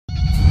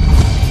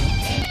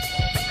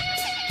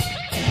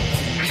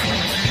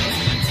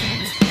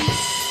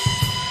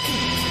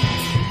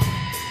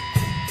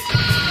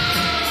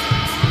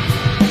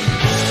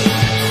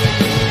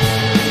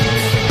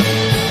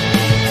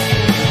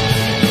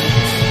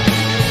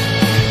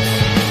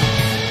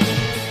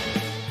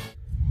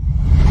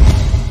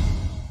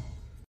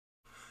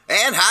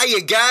How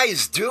you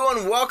guys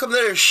doing? Welcome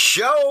to the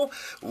show.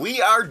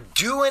 We are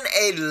doing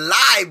a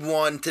live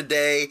one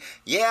today.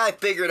 Yeah, I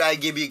figured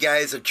I'd give you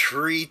guys a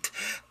treat.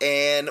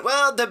 And,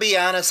 well, to be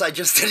honest, I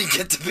just didn't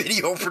get the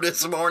video for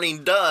this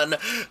morning done.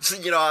 So,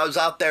 I was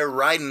out there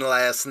riding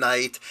last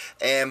night.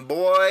 And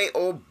boy,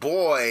 oh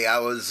boy, I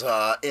was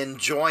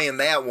enjoying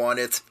that one.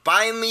 It's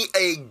finally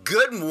a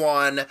good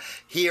one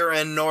here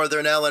in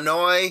Northern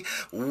Illinois.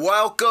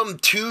 Welcome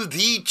to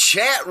the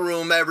chat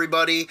room,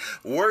 everybody.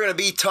 We're going to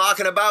be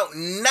talking about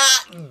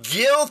not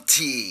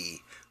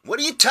guilty. What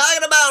are you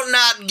talking about,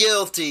 not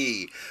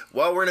guilty?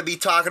 Well, we're going to be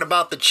talking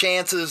about the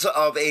chances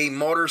of a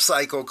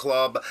motorcycle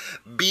club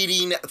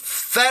beating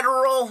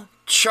federal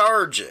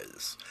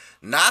charges.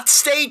 Not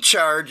state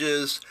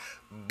charges,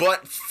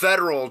 but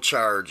federal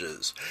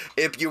charges.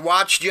 If you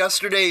watched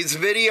yesterday's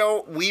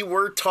video, we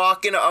were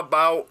talking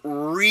about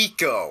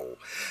RICO.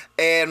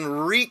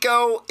 And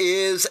RICO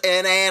is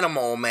an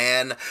animal,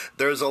 man.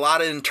 There's a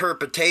lot of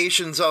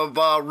interpretations of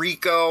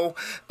RICO,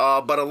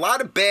 but a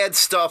lot of bad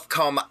stuff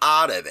come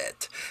out of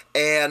it.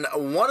 And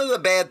one of the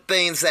bad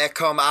things that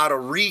come out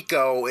of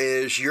RICO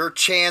is your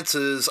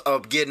chances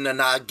of getting a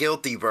not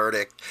guilty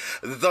verdict.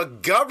 The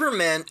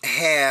government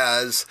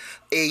has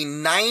a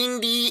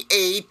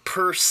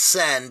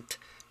 98%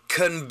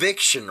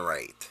 conviction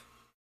rate.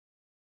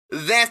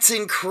 That's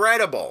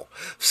incredible.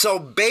 So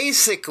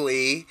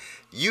basically,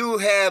 you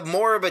have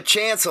more of a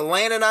chance of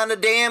landing on the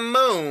damn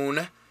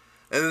moon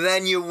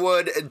than you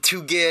would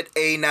to get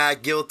a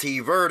not guilty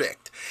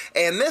verdict.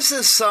 And this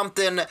is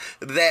something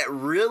that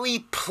really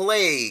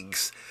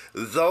plagues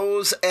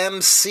those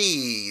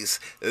MCs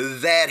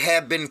that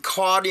have been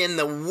caught in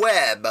the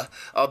web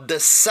of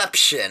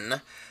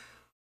deception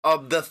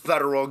of the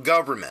federal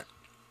government.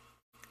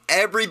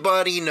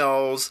 Everybody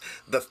knows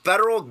the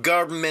federal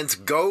government's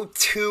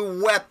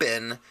go-to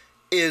weapon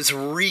is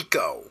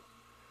RICO.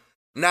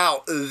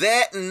 Now,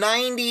 that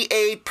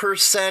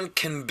 98%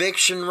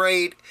 conviction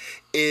rate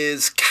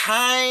is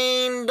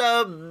kind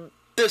of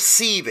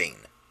deceiving.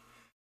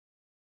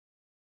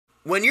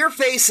 When you're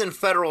facing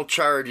federal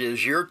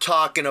charges, you're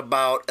talking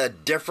about a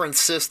different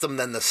system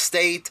than the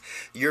state.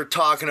 You're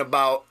talking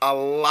about a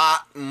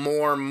lot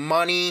more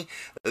money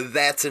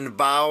that's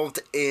involved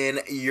in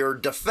your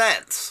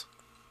defense.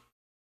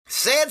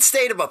 Sad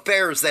state of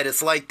affairs that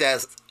it's like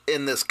that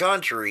in this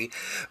country,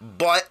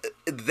 but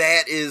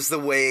that is the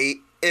way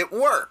it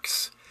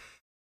works.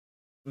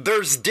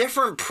 There's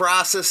different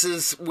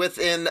processes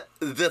within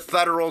the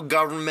federal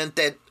government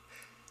that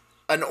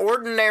an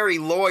ordinary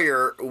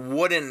lawyer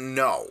wouldn't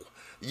know.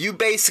 You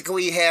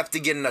basically have to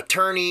get an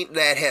attorney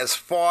that has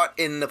fought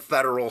in the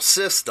federal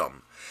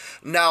system.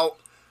 Now,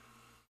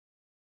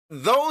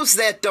 those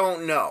that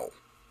don't know,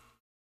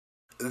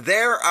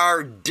 there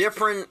are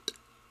different,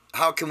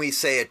 how can we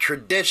say it,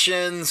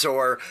 traditions,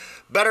 or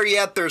better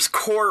yet, there's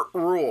court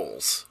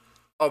rules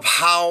of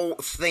how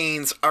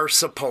things are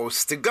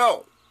supposed to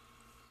go.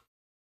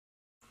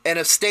 And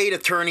a state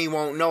attorney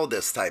won't know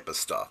this type of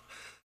stuff.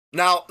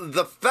 Now,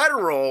 the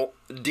federal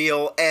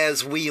deal,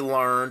 as we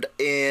learned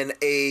in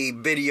a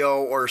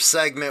video or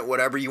segment,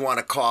 whatever you want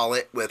to call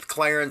it, with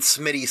Clarence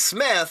Smitty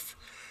Smith,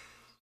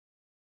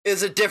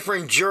 is a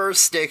different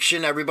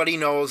jurisdiction. Everybody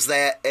knows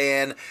that.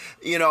 And,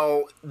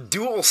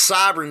 dual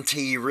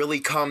sovereignty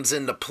really comes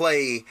into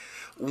play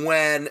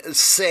when,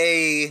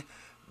 say,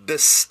 the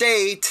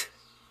state,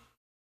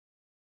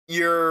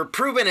 you're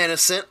proven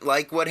innocent,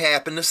 like what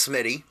happened to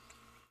Smitty,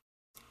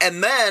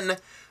 and then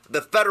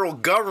the federal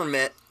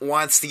government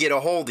wants to get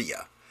a hold of you.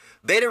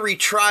 They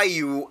retry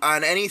you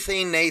on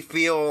anything they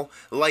feel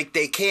like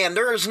they can.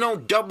 There is no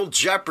double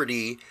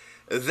jeopardy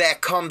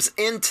that comes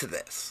into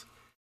this.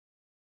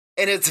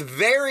 And it's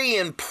very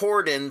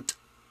important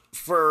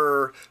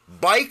for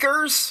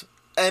bikers,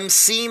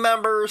 MC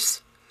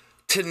members,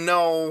 to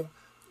know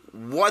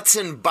what's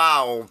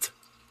involved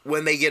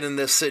when they get in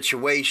this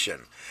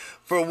situation.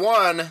 For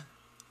one,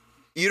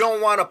 you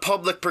don't want a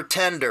public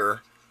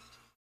pretender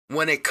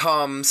when it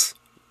comes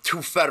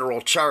to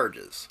federal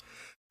charges.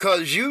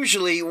 Because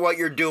usually what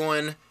you're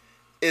doing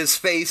is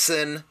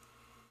facing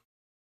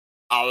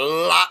a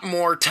lot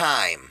more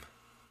time.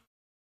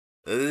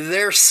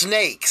 They're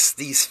snakes,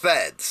 these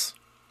feds.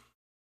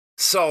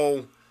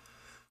 So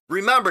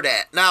remember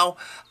that. Now,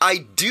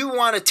 I do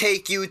want to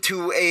take you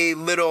to a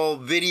little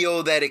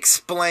video that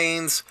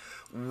explains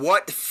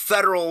what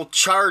federal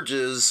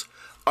charges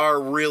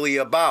are really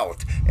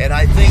about. And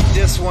I think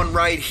this one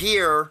right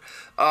here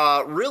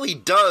really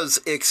does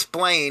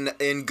explain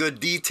in good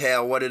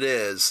detail what it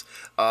is.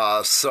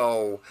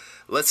 So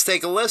let's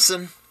take a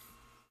listen.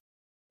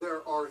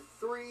 There are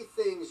three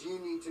things you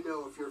need to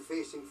know if you're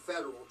facing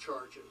federal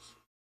charges.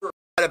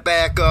 Gotta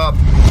back up.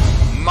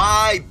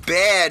 My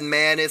bad,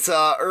 man. It's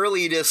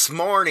early this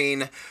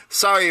morning.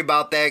 Sorry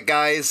about that,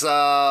 guys.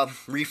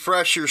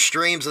 Refresh your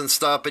streams and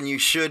stuff, and you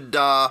should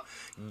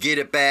get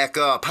it back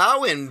up.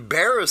 How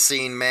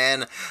embarrassing,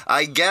 man.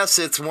 I guess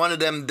it's one of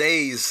them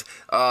days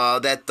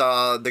that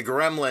the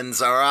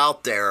gremlins are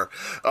out there.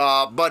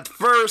 But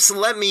first,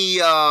 let me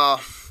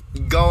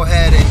go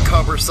ahead and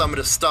cover some of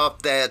the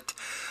stuff that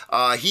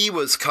he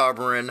was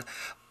covering.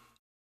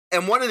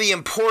 And one of the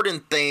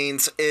important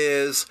things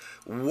is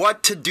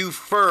what to do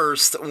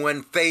first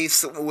when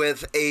faced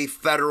with a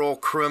federal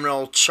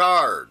criminal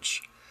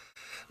charge.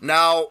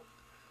 Now,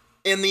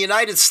 in the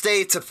United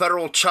States, a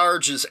federal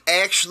charge is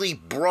actually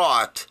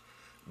brought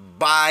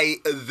by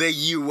the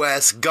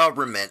U.S.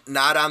 government,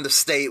 not on the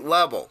state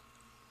level.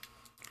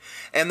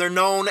 And they're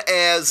known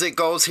as, it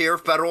goes here,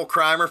 federal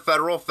crime or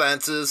federal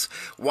offenses.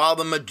 While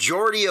the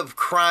majority of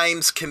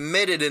crimes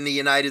committed in the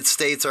United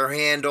States are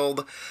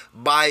handled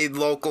by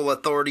local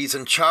authorities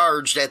and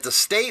charged at the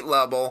state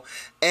level,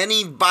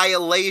 any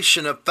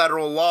violation of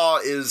federal law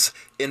is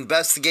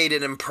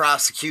investigated and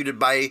prosecuted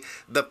by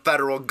the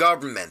federal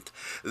government.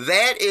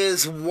 That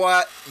is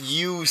what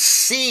you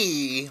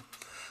see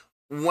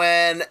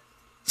when,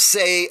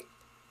 say,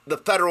 the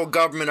federal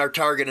government are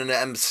targeting the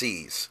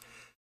MCs.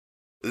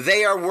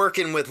 They are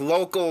working with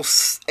local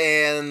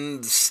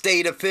and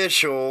state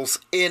officials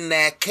in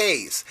that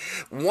case.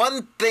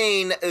 One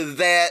thing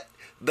that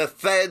the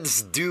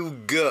feds do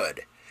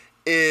good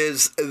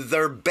is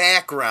their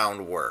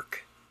background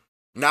work.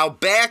 Now,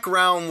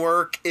 background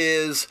work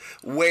is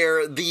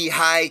where the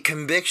high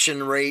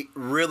conviction rate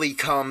really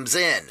comes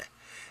in.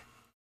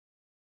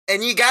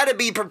 And you got to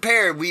be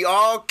prepared. We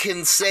all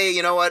can say,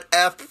 you know what,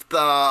 F the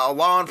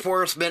law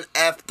enforcement,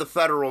 F the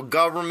federal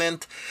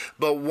government.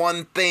 But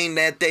one thing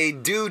that they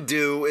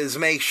do is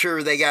make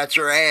sure they got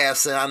your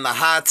ass on the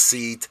hot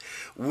seat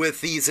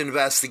with these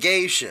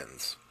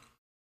investigations.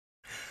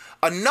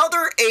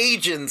 Another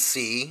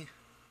agency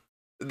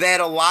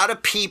that a lot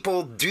of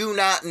people do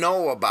not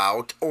know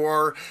about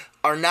or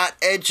are not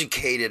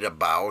educated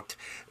about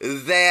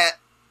that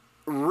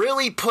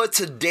really puts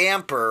a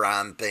damper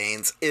on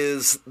things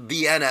is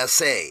the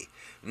NSA,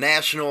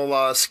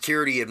 National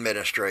Security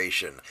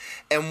Administration.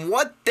 And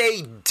what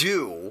they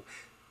do,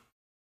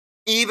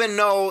 even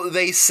though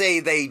they say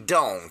they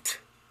don't,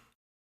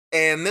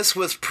 and this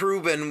was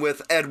proven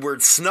with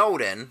Edward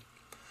Snowden,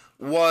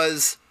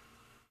 was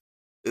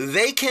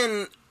they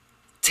can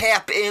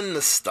tap in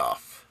the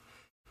stuff,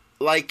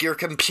 like your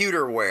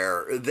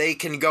computerware. They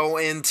can go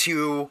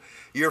into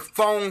your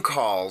phone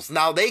calls.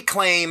 Now, they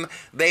claim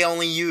they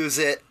only use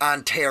it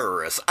on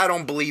terrorists. I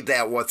don't believe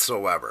that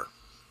whatsoever.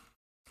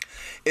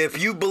 If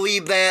you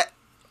believe that,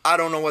 I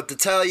don't know what to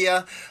tell you.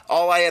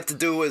 All I have to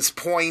do is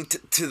point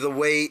to the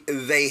way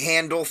they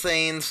handle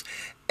things,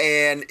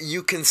 and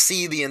you can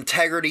see the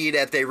integrity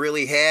that they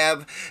really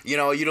have. You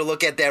know, you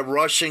look at that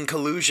Russian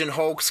collusion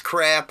hoax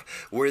crap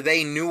where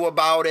they knew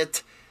about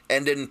it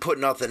and didn't put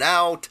nothing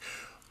out.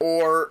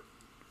 Or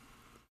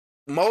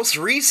most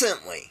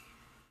recently,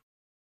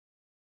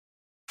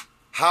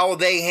 how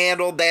they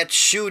handled that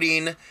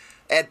shooting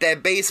at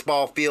that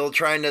baseball field,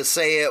 trying to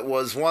say it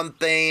was one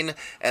thing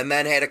and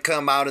then had to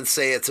come out and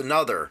say it's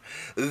another.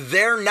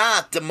 They're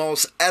not the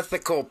most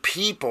ethical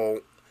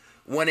people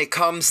when it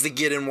comes to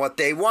getting what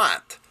they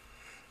want.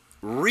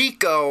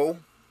 RICO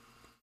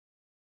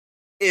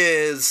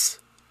is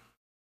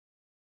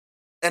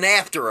an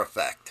after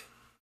effect,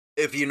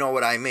 if you know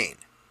what I mean.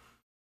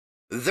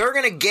 They're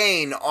going to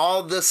gain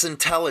all this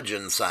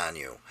intelligence on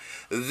you.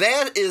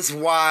 That is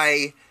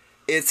why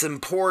it's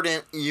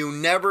important you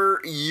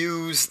never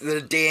use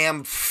the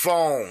damn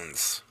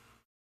phones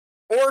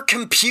or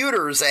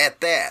computers at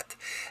that.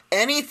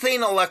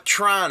 Anything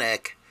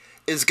electronic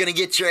is going to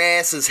get your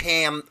asses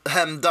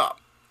hemmed up.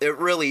 It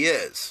really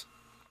is.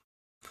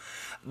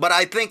 But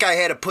I think I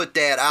had to put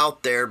that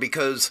out there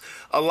because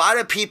a lot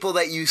of people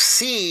that you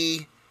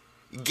see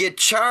get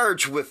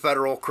charged with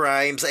federal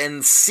crimes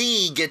and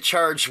get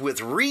charged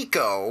with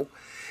RICO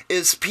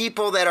is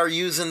people that are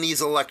using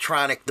these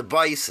electronic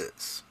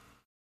devices.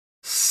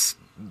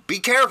 Be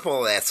careful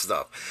of that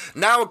stuff.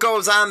 Now it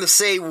goes on to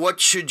say, what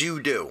should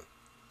you do?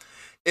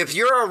 If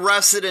you're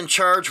arrested and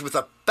charged with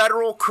a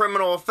federal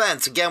criminal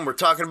offense, again, we're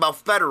talking about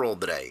federal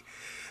today,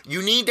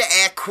 you need to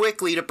act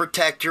quickly to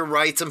protect your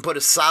rights and put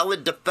a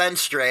solid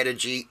defense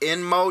strategy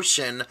in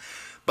motion.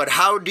 But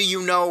how do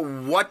you know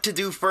what to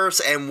do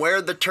first and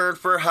where to turn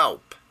for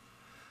help?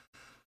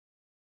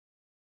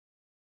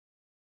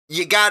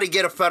 You got to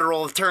get a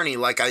federal attorney,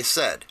 like I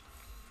said.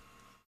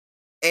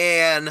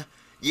 And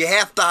you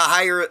have to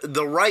hire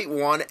the right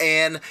one,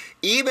 and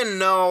even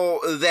though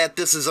that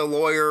this is a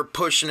lawyer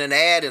pushing an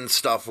ad and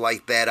stuff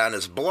like that on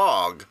his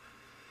blog,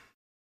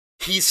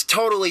 he's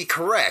totally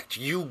correct.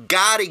 You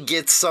gotta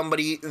get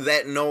somebody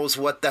that knows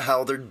what the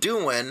hell they're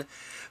doing.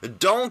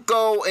 Don't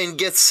go and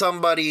get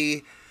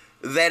somebody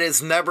that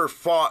has never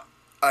fought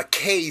a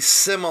case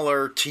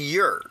similar to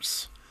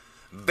yours.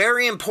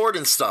 Very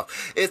important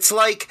stuff. It's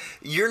like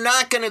you're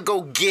not gonna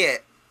go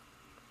get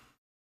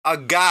a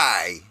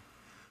guy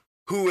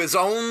who has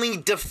only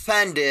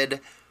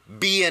defended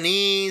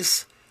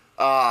B&Es,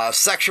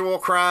 sexual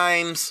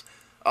crimes,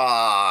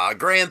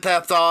 Grand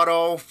Theft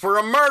Auto for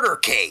a murder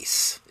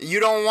case.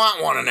 You don't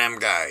want one of them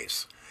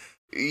guys.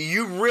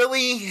 You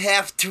really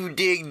have to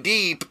dig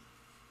deep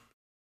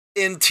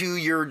into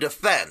your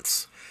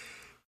defense.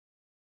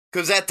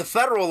 Because at the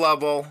federal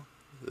level,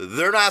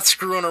 they're not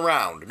screwing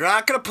around. They're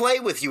not going to play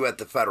with you at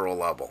the federal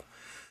level.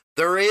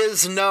 There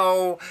is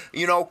no,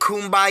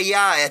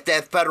 kumbaya at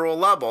that federal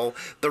level.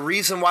 The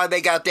reason why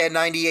they got that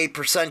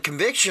 98%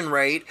 conviction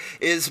rate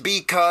is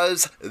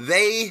because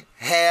they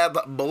have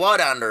blood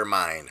on their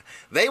mind.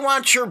 They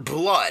want your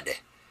blood.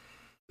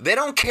 They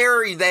don't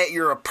care that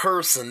you're a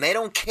person. They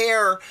don't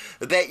care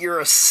that you're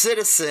a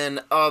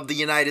citizen of the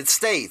United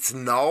States.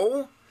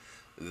 No,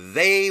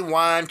 they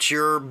want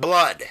your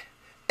blood,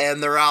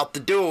 and they're out to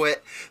do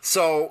it.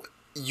 So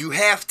you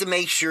have to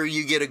make sure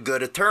you get a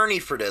good attorney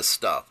for this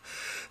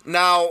stuff.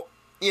 Now,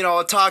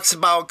 it talks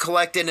about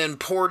collecting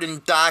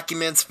important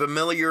documents,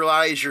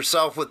 familiarize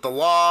yourself with the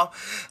law,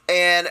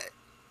 and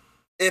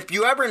if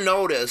you ever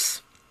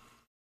notice,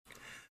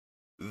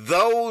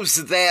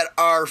 those that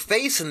are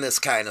facing this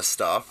kind of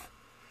stuff,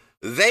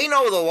 they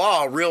know the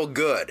law real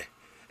good.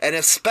 And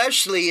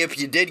especially if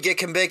you did get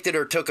convicted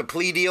or took a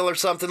plea deal or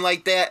something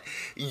like that,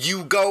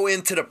 you go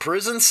into the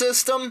prison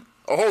system,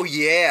 oh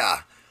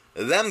yeah,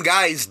 them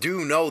guys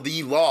do know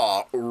the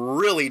law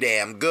really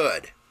damn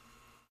good.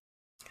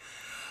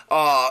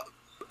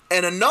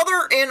 And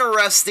another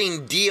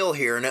interesting deal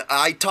here, and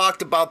I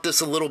talked about this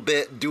a little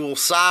bit, dual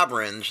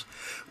sovereigns,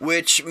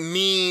 which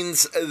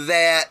means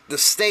that the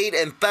state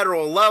and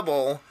federal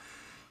level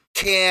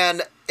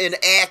can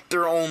enact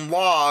their own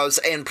laws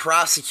and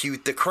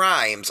prosecute the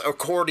crimes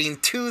according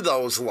to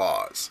those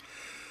laws.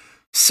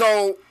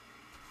 So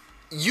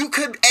you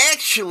could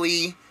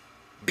actually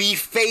be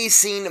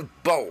facing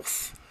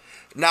both.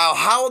 Now,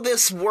 how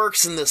this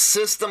works in the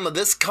system of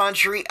this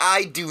country,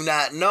 I do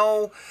not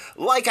know.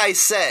 Like I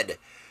said,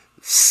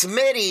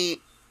 Smitty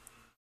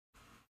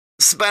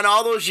spent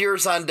all those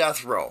years on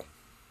death row.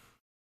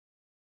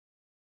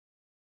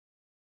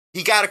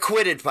 He got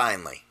acquitted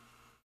finally.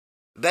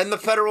 Then the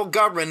federal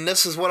government,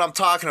 this is what I'm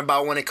talking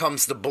about when it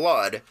comes to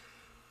blood,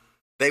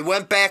 they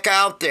went back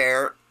out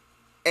there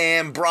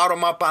and brought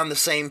him up on the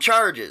same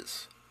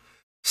charges.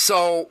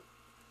 So,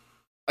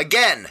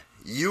 again,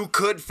 you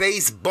could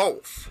face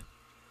both.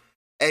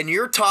 And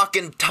you're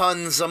talking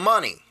tons of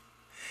money.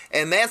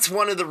 And that's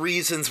one of the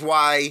reasons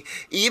why,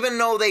 even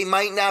though they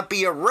might not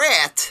be a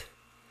rat,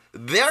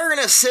 they're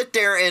going to sit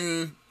there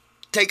and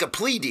take a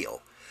plea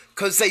deal.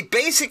 Because they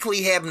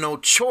basically have no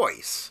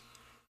choice.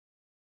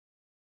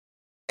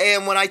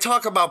 And when I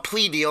talk about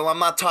plea deal, I'm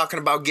not talking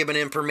about giving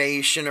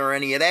information or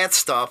any of that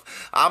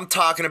stuff. I'm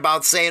talking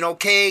about saying,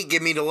 okay,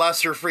 give me the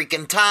lesser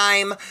freaking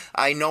time.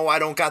 I know I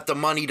don't got the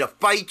money to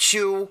fight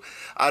you.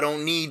 I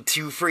don't need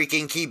to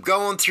freaking keep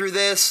going through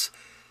this.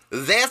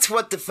 That's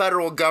what the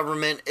federal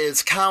government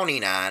is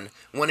counting on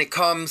when it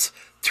comes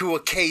to a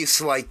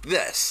case like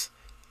this.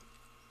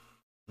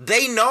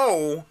 They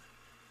know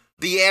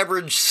the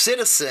average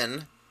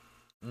citizen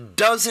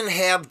doesn't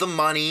have the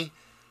money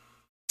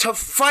to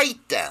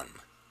fight them.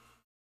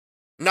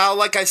 Now,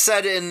 like I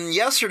said in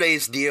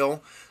yesterday's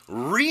deal,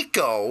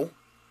 RICO,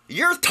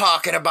 you're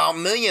talking about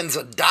millions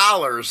of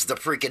dollars to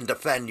freaking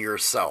defend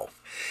yourself.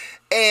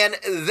 And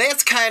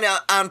that's kind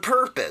of on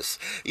purpose.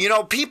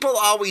 People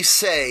always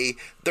say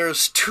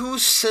there's two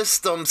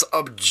systems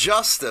of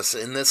justice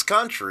in this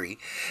country,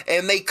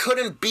 and they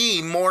couldn't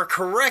be more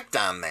correct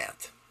on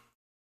that.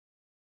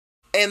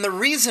 And the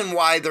reason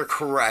why they're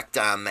correct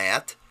on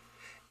that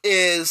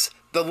is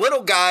the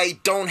little guy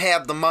don't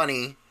have the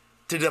money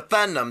to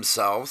defend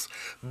themselves,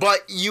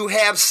 but you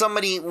have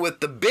somebody with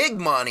the big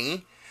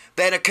money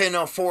that can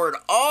afford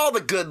all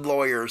the good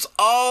lawyers,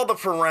 all the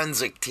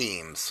forensic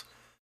teams,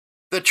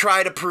 that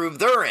try to prove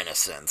their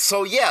innocence.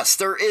 So yes,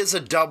 there is a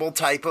double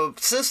type of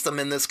system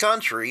in this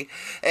country,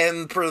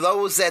 and for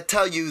those that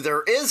tell you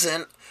there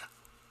isn't,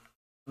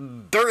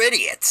 they're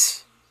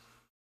idiots.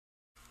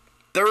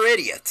 They're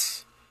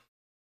idiots.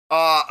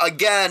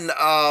 Again,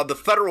 the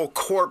federal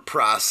court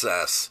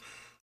process,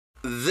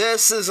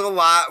 this is a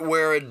lot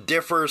where it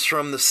differs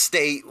from the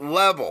state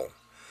level.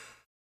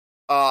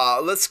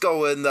 Let's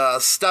go in the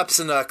steps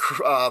in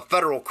the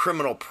federal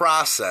criminal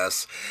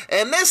process.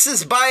 And this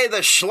is by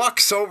the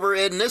schlucks over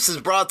it, and this is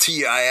brought to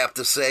you, I have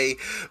to say,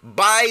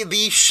 by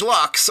the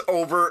schlucks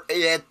over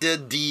at the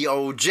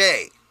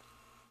DOJ.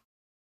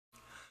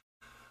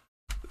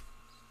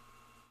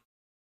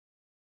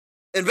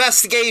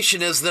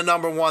 Investigation is the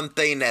number one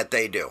thing that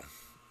they do.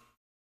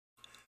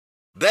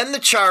 Then the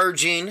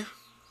charging.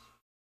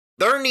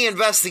 During the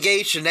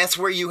investigation, that's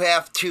where you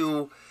have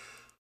to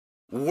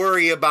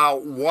worry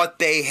about what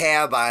they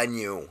have on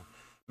you.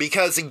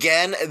 Because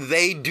again,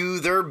 they do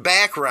their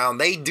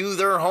background. They do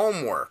their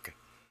homework.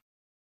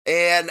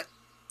 And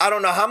I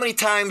don't know how many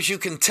times you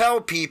can tell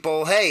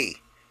people, hey,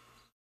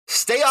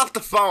 stay off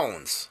the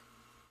phones.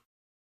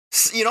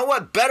 You know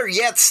what? Better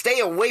yet, stay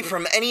away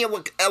from any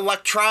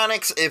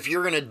electronics if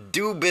you're going to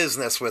do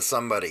business with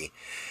somebody.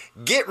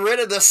 Get rid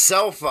of the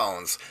cell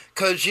phones.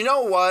 Because you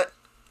know what?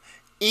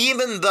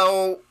 Even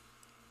though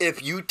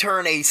if you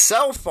turn a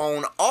cell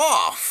phone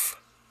off,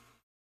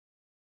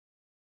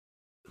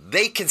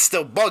 they can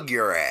still bug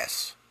your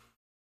ass.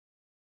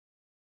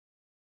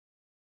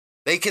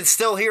 They can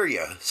still hear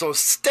you. So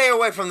stay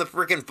away from the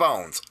freaking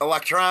phones.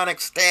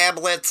 Electronics,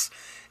 tablets,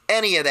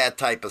 any of that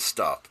type of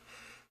stuff.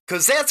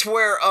 Because that's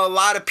where a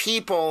lot of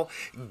people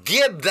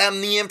give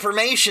them the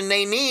information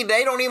they need.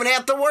 They don't even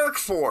have to work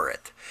for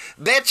it.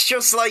 That's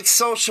just like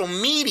social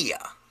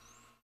media.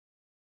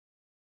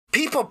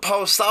 People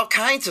post all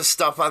kinds of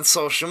stuff on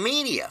social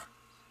media.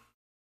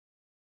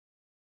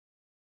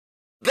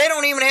 They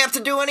don't even have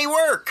to do any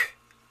work.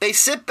 They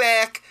sit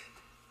back,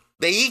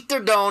 they eat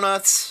their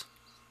donuts,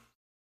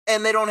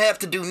 and they don't have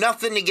to do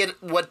nothing to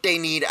get what they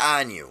need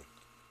on you.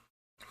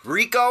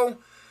 RICO,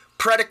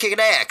 predicate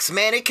acts.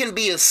 Man, it can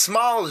be as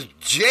small as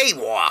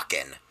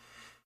jaywalking,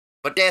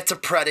 but that's a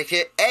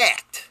predicate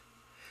act.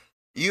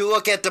 You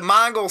look at the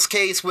Mongols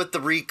case with the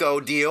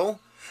RICO deal,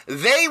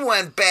 they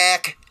went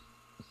back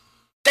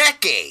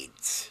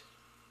decades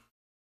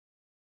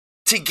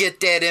to get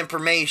that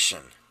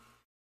information.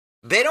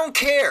 They don't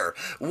care.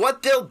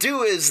 What they'll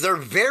do is they're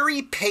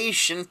very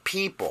patient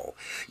people.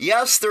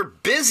 Yes, they're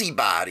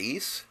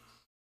busybodies,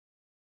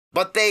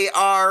 but they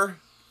are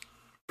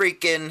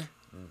freaking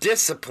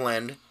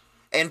disciplined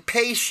and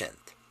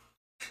patient.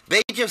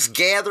 They just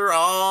gather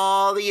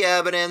all the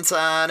evidence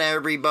on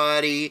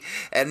everybody,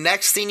 and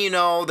next thing you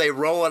know, they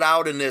roll it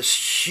out in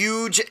this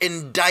huge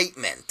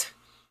indictment.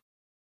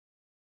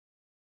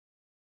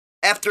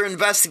 After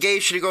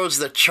investigation, it goes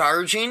to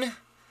charging.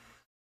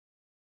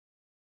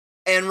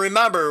 And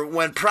remember,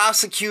 when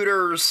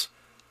prosecutors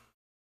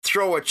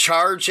throw a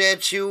charge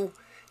at you,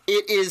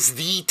 it is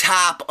the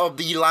top of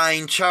the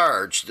line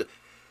charge.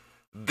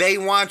 They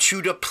want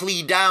you to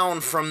plead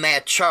down from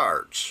that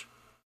charge.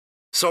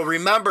 So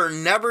remember,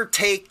 never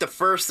take the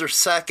first or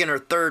second or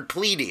third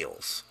plea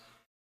deals.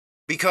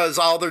 Because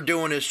all they're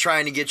doing is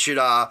trying to get you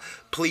to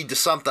plead to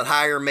something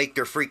higher, make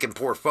their freaking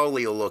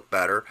portfolio look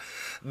better.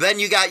 Then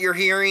you got your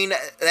hearing,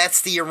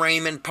 that's the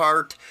arraignment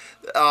part.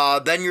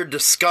 Then your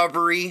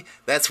discovery,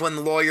 that's when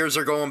the lawyers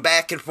are going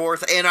back and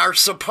forth and are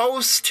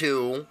supposed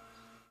to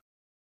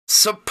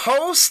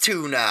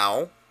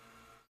now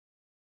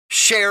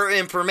share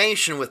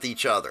information with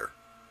each other.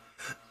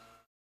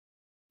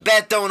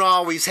 That don't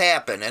always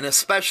happen, and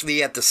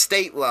especially at the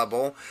state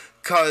level,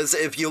 because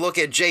if you look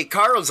at Jay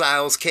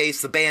Carlisle's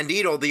case, the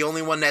Bandito, the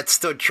only one that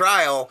stood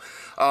trial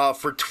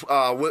for,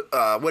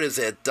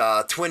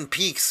 Twin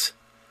Peaks,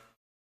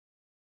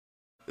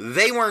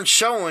 they weren't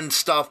showing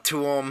stuff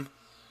to him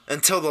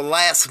until the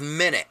last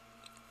minute.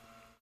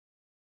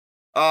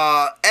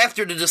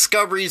 After the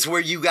discoveries where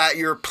you got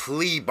your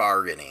plea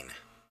bargaining.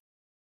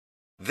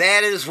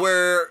 That is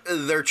where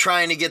they're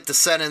trying to get the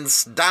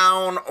sentence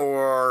down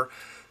or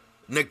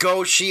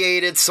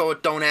negotiated so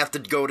it don't have to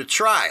go to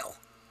trial.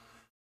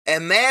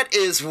 And that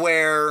is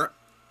where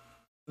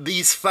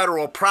these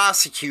federal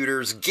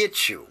prosecutors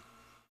get you.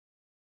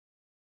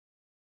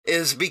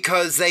 Is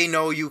because they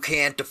know you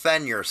can't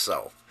defend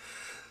yourself.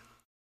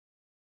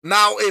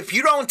 Now, if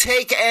you don't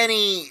take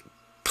any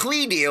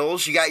plea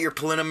deals, you got your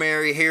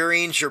preliminary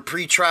hearings, your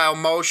pretrial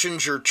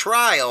motions, your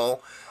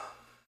trial,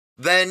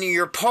 then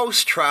your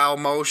post-trial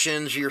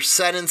motions, your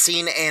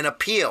sentencing and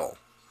appeal.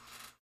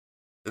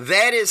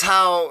 That is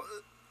how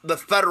the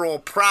federal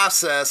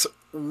process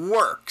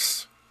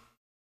works.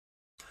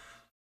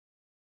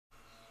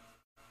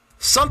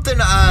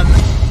 Something on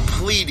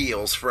plea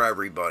deals for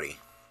everybody.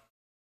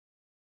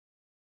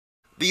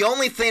 The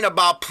only thing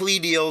about plea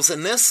deals,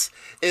 and this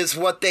is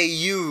what they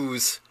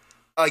use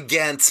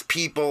against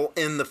people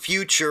in the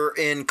future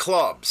in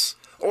clubs,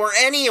 or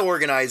any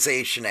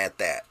organization at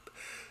that.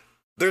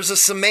 There's a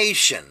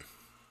summation.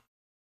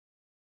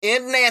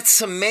 In that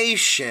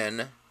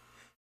summation,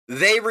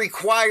 they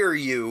require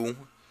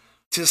you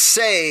to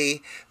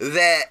say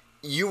that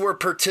you were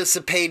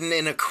participating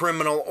in a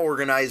criminal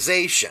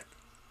organization.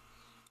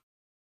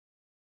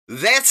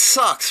 That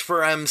sucks for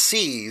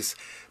MCs,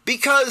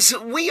 because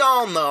we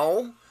all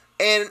know,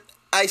 and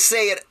I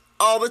say it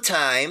all the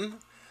time,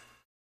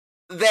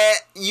 that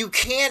you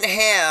can't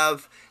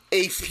have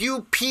a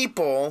few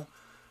people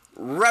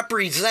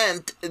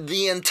represent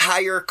the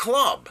entire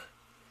club.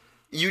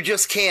 You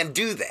just can't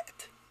do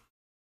that.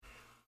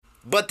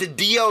 But the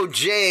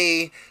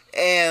DOJ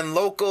and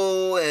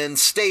local and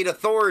state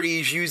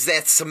authorities use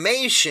that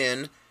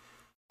summation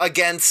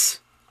against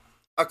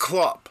a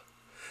club.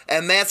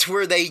 And that's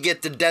where they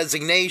get the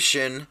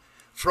designation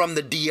from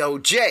the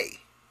DOJ.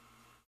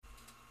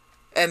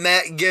 And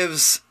that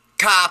gives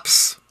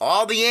cops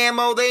all the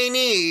ammo they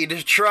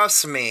need,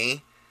 trust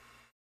me,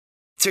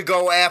 to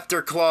go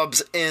after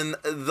clubs in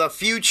the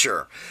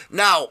future.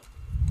 Now,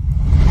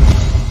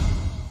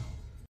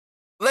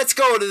 let's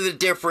go to the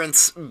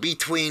difference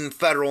between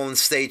federal and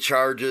state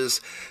charges,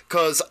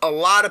 because a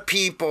lot of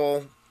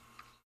people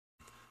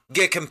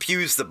get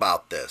confused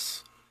about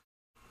this.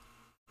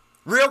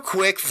 Real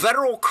quick,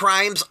 federal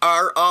crimes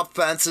are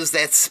offenses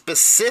that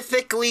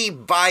specifically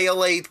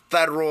violate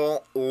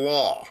federal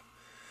law.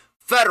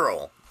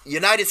 Federal,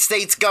 United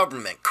States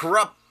government,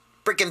 corrupt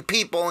freaking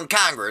people in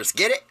Congress,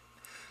 get it?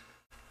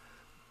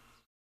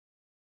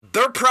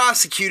 They're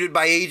prosecuted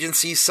by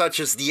agencies such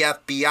as the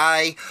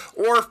FBI,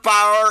 or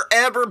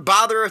forever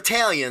bother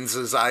Italians,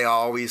 as I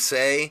always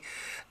say,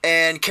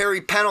 and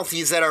carry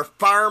penalties that are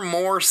far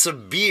more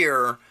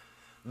severe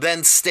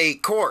than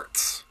state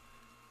courts.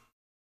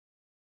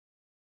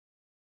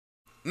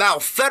 Now,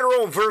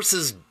 federal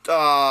versus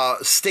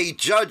state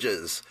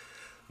judges,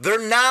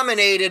 they're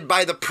nominated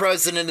by the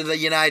President of the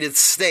United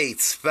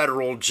States,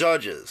 federal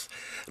judges.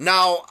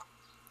 Now,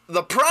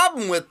 the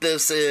problem with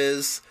this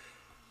is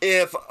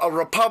if a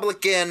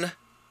Republican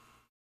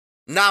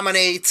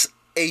nominates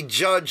a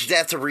judge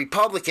that's a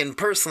Republican,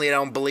 personally, I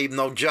don't believe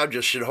no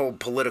judges should hold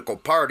political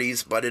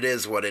parties, but it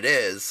is what it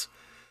is.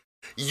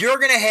 You're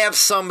going to have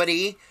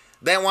somebody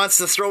that wants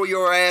to throw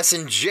your ass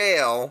in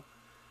jail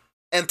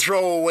and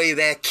throw away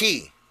that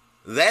key.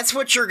 That's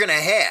what you're going to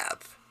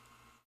have.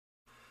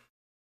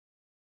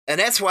 And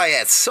that's why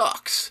that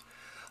sucks.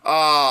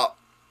 The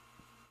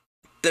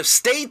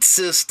state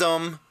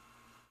system,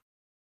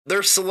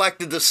 they're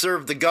selected to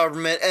serve the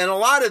government, and a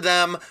lot of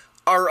them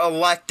are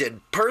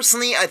elected.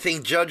 Personally, I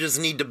think judges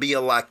need to be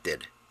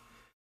elected.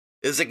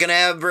 Is it going to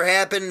ever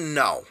happen?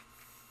 No.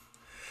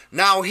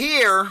 Now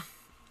here,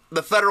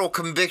 the federal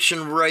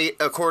conviction rate,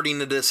 according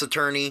to this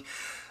attorney,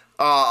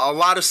 a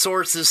lot of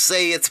sources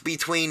say it's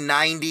between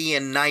 90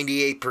 and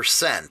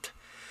 98%.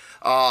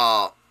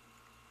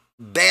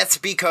 That's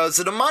because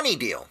of the money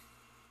deal.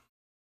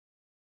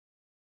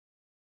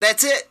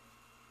 That's it.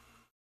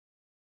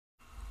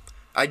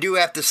 I do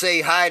have to say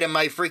hi to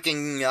my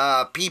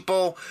freaking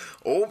people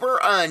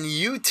over on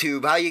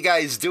YouTube. How you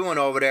guys doing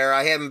over there?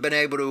 I haven't been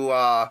able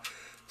to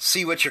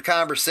see what your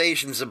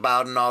conversation's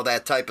about and all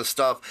that type of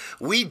stuff.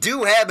 We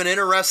do have an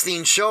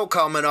interesting show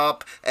coming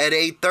up at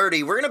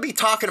 8:30. We're going to be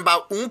talking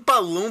about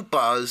Oompa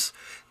Loompas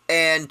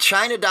and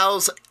China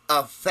Doll's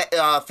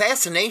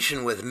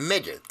fascination with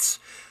midgets.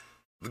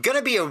 Going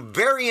to be a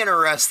very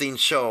interesting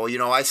show. You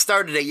know, I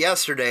started it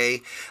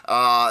yesterday.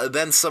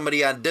 Then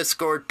somebody on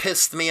Discord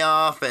pissed me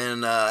off.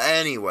 And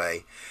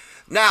anyway.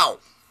 Now,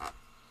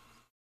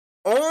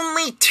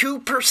 only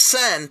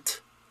 2%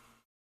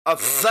 of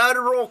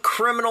federal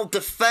criminal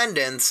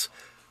defendants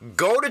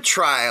go to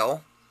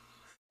trial.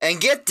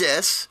 And get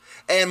this.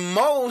 And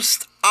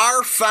most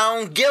are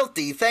found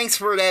guilty. Thanks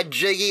for that,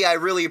 Jiggy. I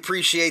really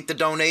appreciate the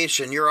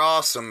donation. You're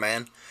awesome,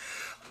 man.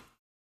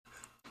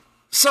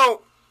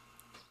 So,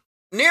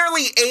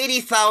 nearly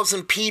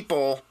 80,000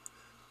 people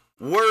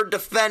were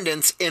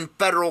defendants in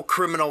federal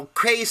criminal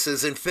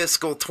cases in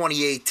fiscal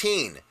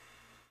 2018.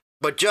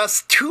 But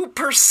just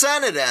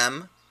 2% of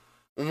them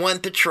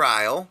went to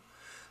trial.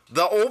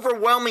 The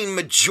overwhelming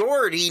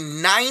majority,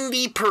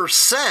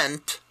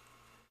 90%,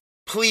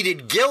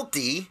 pleaded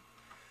guilty,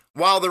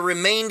 while the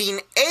remaining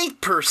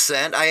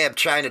 8%, I have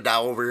China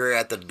Doll over here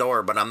at the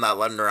door, but I'm not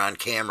letting her on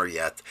camera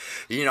yet.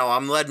 You know,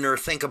 I'm letting her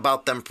think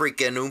about them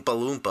freaking Oompa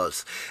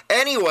Loompas.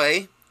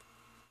 Anyway,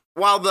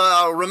 while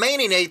the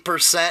remaining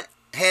 8%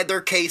 had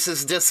their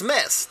cases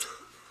dismissed.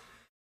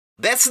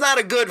 That's not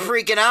a good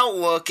freaking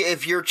outlook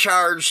if you're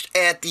charged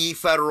at the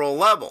federal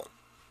level.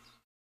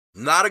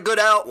 Not a good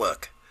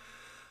outlook.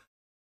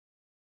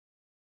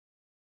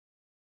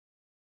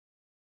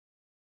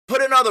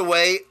 Put another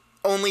way,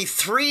 only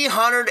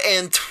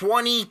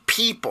 320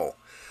 people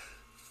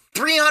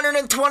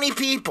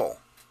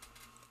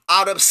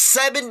out of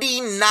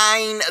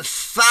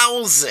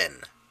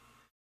 79,000.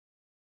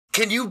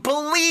 Can you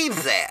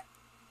believe that?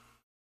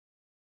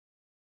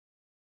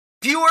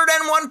 Fewer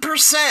than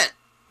 1%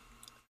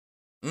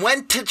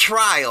 went to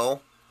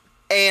trial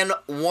and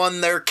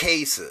won their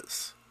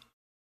cases.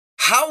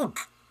 How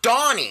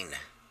daunting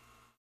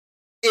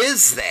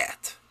is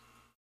that?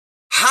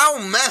 How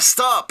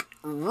messed up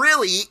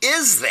really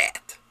is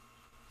that?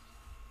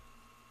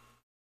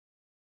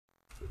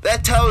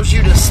 That tells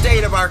you the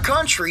state of our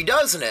country,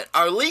 doesn't it?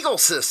 Our legal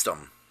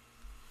system.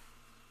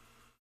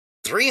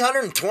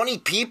 320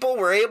 people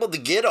were able to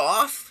get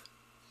off?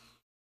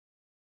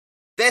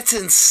 That's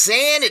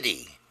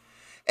insanity.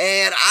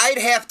 And I'd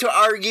have to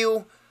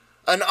argue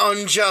an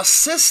unjust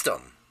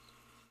system.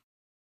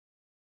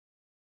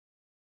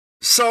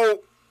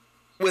 So,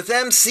 with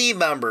MC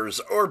members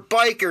or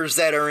bikers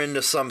that are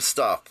into some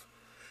stuff,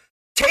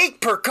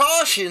 take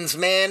precautions,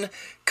 man,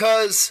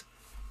 because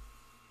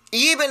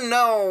even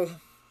though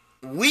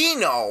we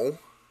know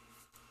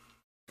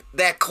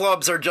that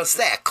clubs are just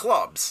that,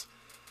 clubs,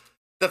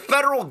 the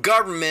federal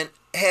government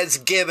has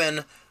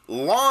given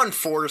law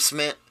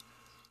enforcement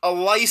a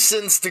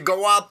license to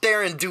go out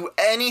there and do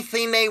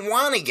anything they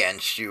want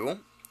against you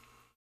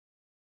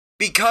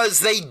because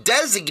they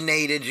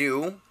designated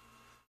you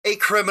a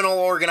criminal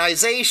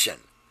organization.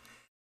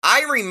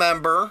 I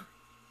remember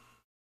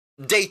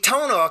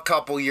Daytona a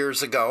couple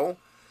years ago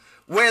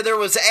where there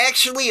was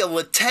actually a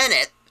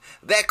lieutenant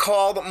that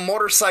called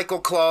motorcycle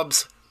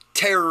clubs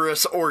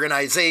terrorist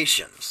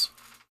organizations.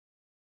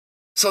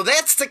 So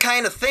that's the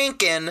kind of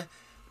thinking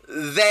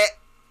that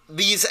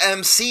these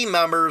MC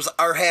members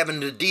are having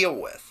to deal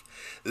with.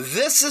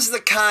 This is the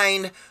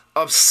kind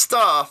of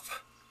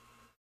stuff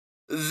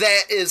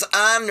that is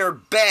on their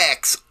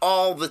backs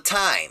all the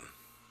time.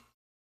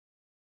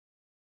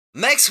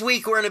 Next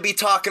week we're going to be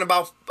talking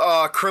about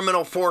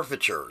criminal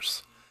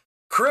forfeitures.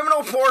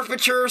 Criminal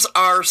forfeitures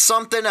are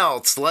something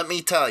else, let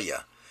me tell you.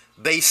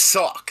 They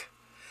suck.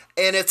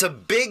 And it's a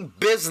big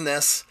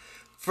business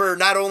for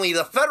not only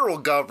the federal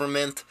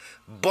government,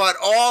 but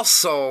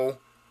also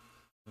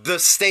the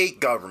state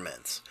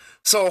governments.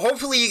 So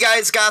hopefully you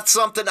guys got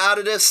something out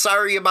of this.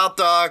 Sorry about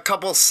the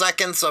couple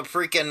seconds of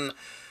freaking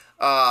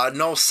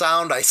no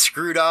sound. I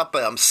screwed up.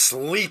 I'm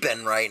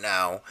sleeping right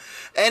now.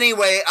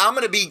 Anyway, I'm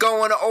going to be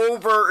going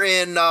over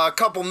in a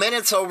couple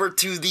minutes over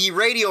to the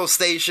radio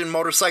station,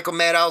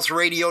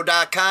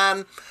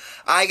 MotorcycleMadhouseRadio.com.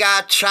 I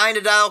got China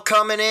Doll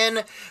coming in,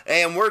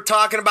 and we're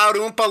talking about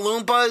Oompa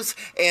Loompas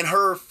and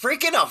her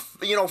freaking,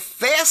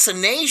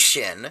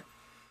 fascination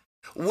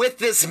with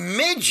this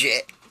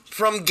midget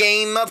from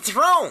Game of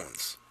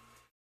Thrones.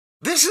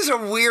 This is a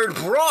weird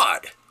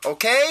broad,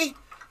 okay?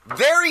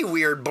 Very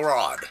weird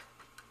broad.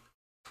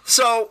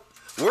 So,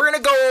 we're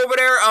going to go over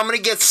there. I'm going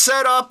to get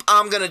set up.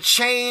 I'm going to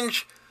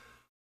change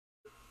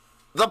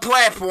the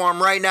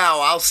platform right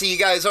now. I'll see you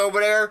guys over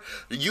there.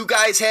 You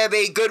guys have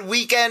a good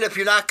weekend. If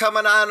you're not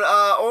coming on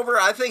over,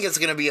 I think it's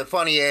going to be a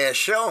funny-ass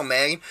show,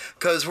 man,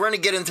 because we're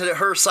going to get into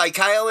her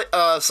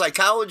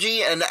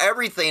psychology and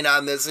everything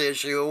on this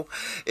issue.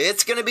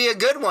 It's going to be a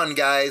good one,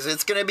 guys.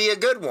 It's going to be a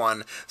good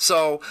one.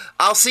 So,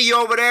 I'll see you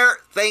over there.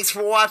 Thanks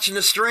for watching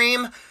the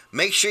stream.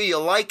 Make sure you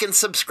like and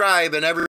subscribe and every